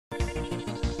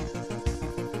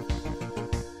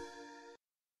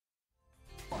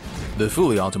The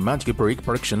fully automatic brick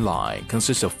production line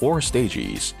consists of 4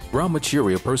 stages: raw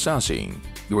material processing,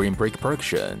 green brick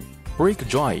production, brick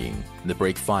drying, and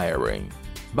brick firing.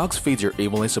 Box feeder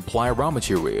evenly supply raw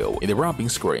material in the wrapping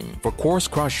screen for coarse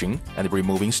crushing and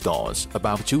removing stones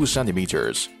above 2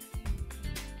 cm.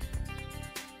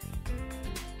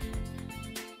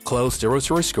 Closed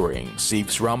rotary screen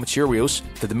sieves raw materials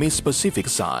that meet specific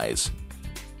size.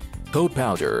 Cold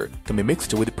powder can be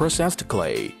mixed with processed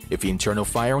clay if internal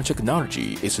firing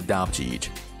technology is adopted.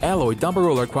 Alloy double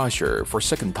roller crusher for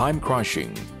second-time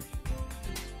crushing.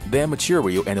 Then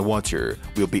material and water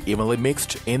will be evenly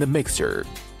mixed in the mixer.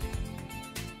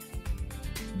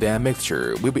 Then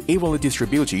mixture will be evenly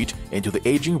distributed into the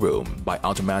aging room by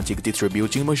automatic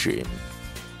distributing machine.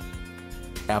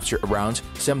 After around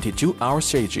 72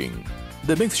 hours aging,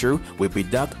 the mixture will be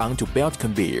dug onto belt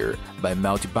conveyor by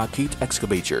multi-bucket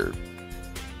excavator.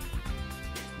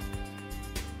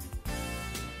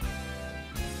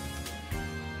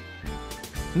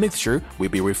 Mixture will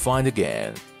be refined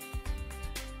again.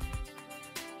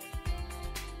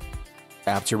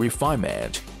 After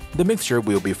refinement, the mixture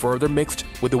will be further mixed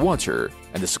with the water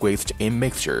and squeezed in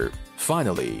mixture.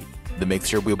 Finally, the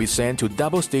mixture will be sent to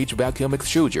double-stage vacuum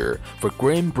extruder for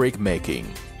green brick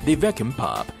making. The vacuum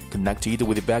pump connected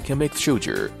with the vacuum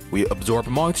extruder will absorb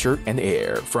moisture and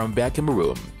air from vacuum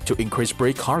room to increase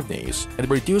brick hardness and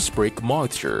reduce brick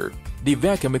moisture. The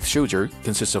vacuum extruder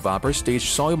consists of upper stage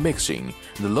soil mixing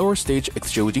and the lower stage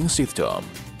extruding system.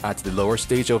 At the lower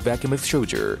stage of vacuum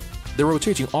extruder, the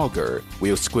rotating auger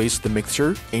will squeeze the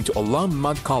mixture into a long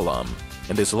mud column,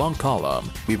 and this long column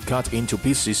will be cut into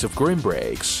pieces of green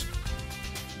bricks.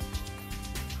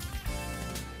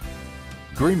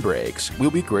 Green bricks will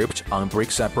be grouped on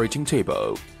brick separating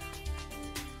table.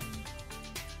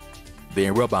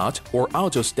 Then robot or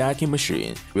auto stacking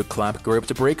machine will clamp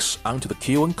grouped bricks onto the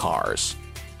kiln cars.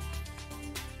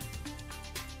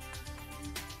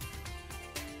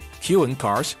 Kiln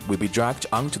cars will be dragged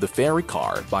onto the ferry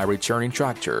car by returning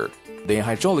tractor. The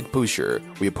hydraulic pusher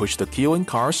will push the kiln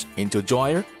cars into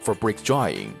dryer for brick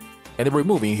drying and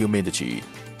removing humidity.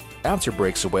 After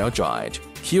bricks are well dried,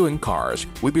 kiln cars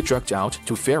will be dragged out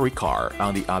to ferry car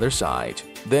on the other side.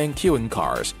 Then kiln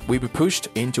cars will be pushed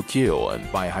into kiln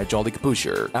by hydraulic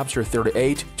pusher after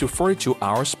 38 to 42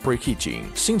 hours preheating,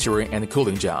 sintering and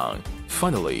cooling down.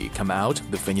 Finally come out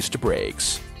the finished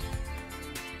bricks.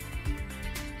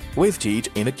 With heat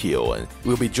in the kiln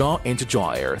will be drawn into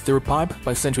dryer through a pipe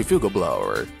by centrifugal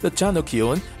blower. The tunnel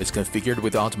kiln is configured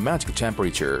with automatic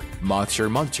temperature, moisture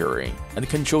monitoring, and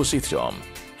control system.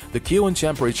 The kiln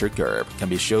temperature curve can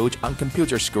be showed on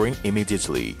computer screen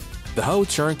immediately. The whole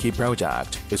turnkey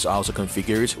product is also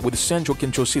configured with a central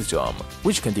control system,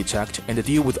 which can detect and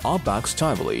deal with all bugs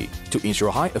timely to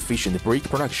ensure high-efficient brick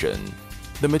production.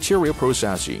 The material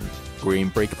processing, green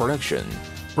brick production,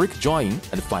 brick drying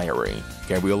and firing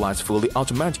can realize fully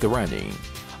automatic running.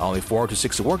 Only 4 to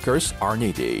 6 workers are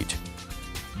needed.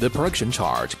 The production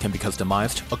chart can be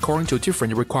customized according to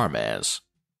different requirements.